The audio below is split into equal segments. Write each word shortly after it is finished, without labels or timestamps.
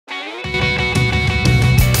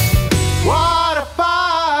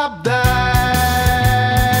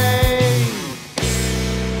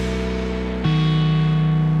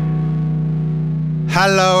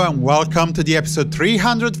Hello and welcome to the episode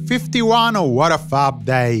 351 of What a Fab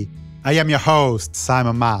Day. I am your host,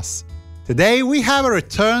 Simon Mas. Today we have a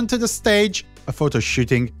return to the stage, a photo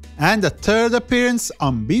shooting, and a third appearance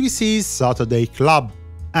on BBC's Saturday Club.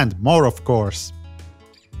 And more, of course.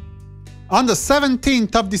 On the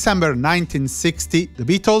 17th of December 1960, the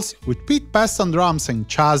Beatles, with Pete Best on drums and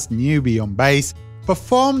Chas Newby on bass,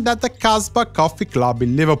 performed at the Casbah Coffee Club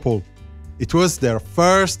in Liverpool. It was their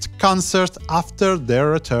first concert after their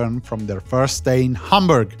return from their first day in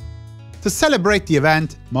Hamburg. To celebrate the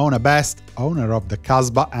event, Mona Best, owner of the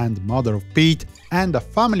Casbah and mother of Pete, and a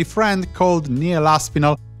family friend called Neil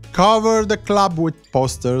Aspinall covered the club with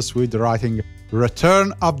posters with writing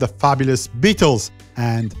 "Return of the Fabulous Beatles"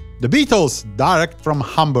 and "The Beatles, direct from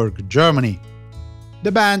Hamburg, Germany."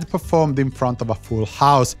 The band performed in front of a full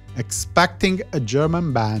house, expecting a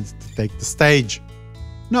German band to take the stage.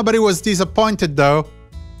 Nobody was disappointed though.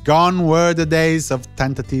 Gone were the days of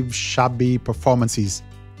tentative, shabby performances.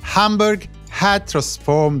 Hamburg had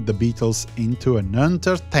transformed the Beatles into an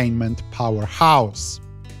entertainment powerhouse.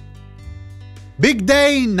 Big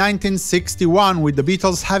day in 1961, with the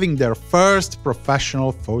Beatles having their first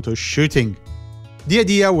professional photo shooting. The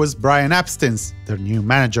idea was Brian Epstein's, their new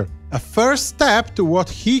manager, a first step to what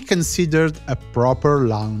he considered a proper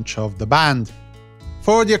launch of the band.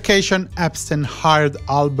 For the occasion, Epstein hired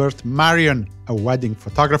Albert Marion, a wedding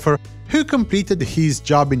photographer, who completed his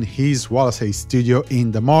job in his Wallasey studio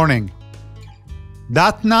in the morning.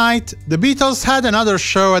 That night, the Beatles had another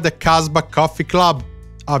show at the Casbah Coffee Club.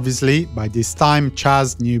 Obviously, by this time,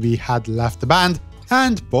 Chas Newby had left the band,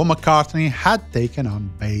 and Paul McCartney had taken on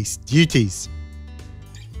bass duties.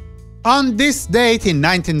 On this date in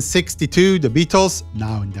 1962, the Beatles,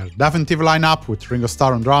 now in their definitive lineup with Ringo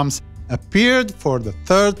Starr on drums, appeared for the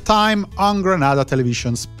third time on Granada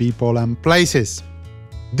Television's People and Places.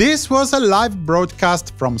 This was a live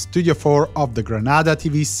broadcast from Studio 4 of the Granada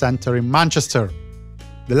TV Centre in Manchester.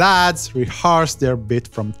 The lads rehearsed their bit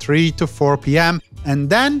from 3 to 4 p.m. and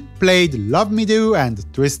then played Love Me Do and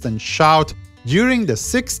Twist and Shout during the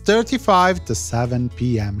 6:35 to 7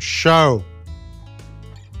 p.m. show.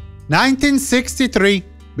 1963,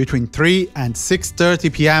 between 3 and 6:30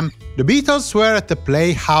 p.m., the Beatles were at the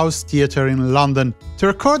Playhouse Theatre in London to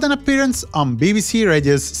record an appearance on BBC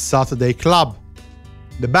Radio's Saturday Club.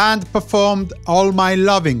 The band performed All My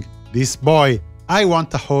Loving, This Boy, I Want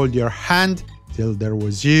to Hold Your Hand, Till There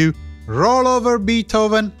Was You, Roll Over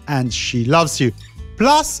Beethoven and She Loves You,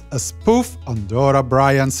 plus a spoof on Dora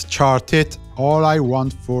Bryan's chart hit All I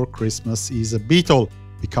Want for Christmas Is a Beetle,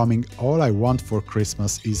 becoming All I Want for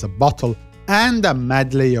Christmas Is a Bottle, and a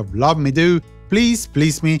medley of Love Me Do, Please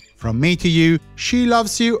Please Me, From Me to You, She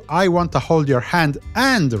Loves You, I Want to Hold Your Hand,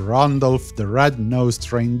 and Randolph the Red-Nosed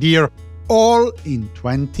Reindeer, all in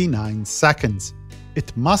 29 seconds.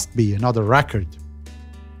 It must be another record.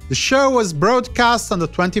 The show was broadcast on the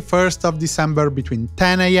 21st of December between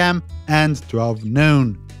 10 a.m. and 12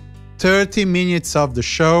 noon. 30 minutes of the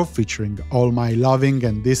show, featuring All My Loving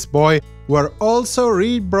and This Boy, were also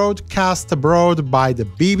rebroadcast abroad by the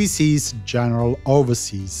BBC's General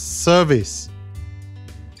Overseas Service.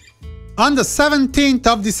 On the 17th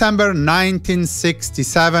of December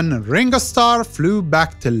 1967, Ringo Starr flew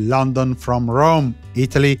back to London from Rome,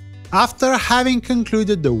 Italy, after having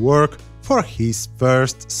concluded the work for his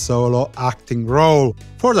first solo acting role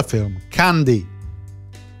for the film Candy.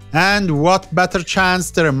 And what better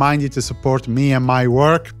chance to remind you to support me and my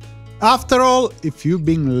work? After all, if you've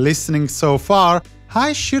been listening so far,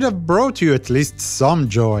 I should have brought you at least some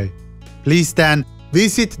joy. Please then,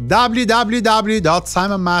 visit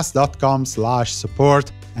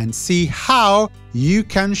www.simonmas.com/support and see how you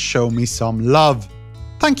can show me some love.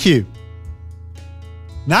 Thank you!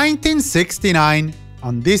 1969.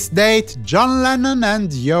 On this date, John Lennon and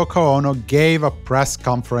Yoko Ono gave a press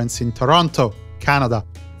conference in Toronto, Canada,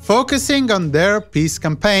 focusing on their peace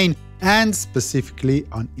campaign and specifically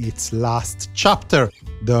on its last chapter,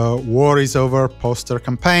 the War is Over poster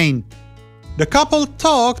campaign. The couple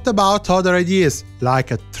talked about other ideas,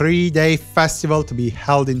 like a 3-day festival to be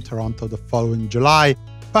held in Toronto the following July,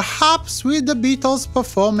 perhaps with the Beatles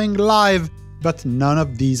performing live, but none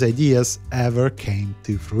of these ideas ever came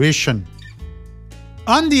to fruition.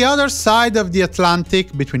 On the other side of the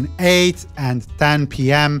Atlantic, between 8 and 10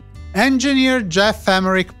 p.m., engineer Geoff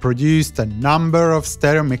Emerick produced a number of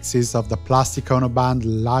stereo mixes of the Plastic Ono Band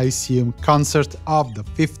Lyceum concert of the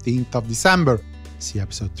 15th of December. See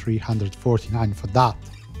episode 349 for that.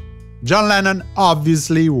 John Lennon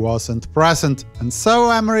obviously wasn't present, and so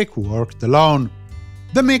Emerick worked alone.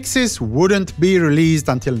 The mixes wouldn't be released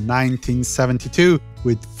until 1972,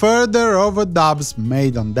 with further overdubs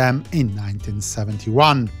made on them in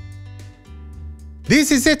 1971.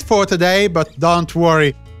 This is it for today, but don't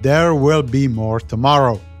worry, there will be more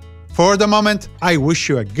tomorrow. For the moment, I wish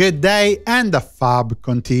you a good day and a fab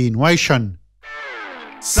continuation.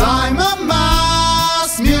 Simon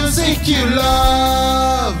Mas, music you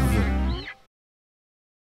love.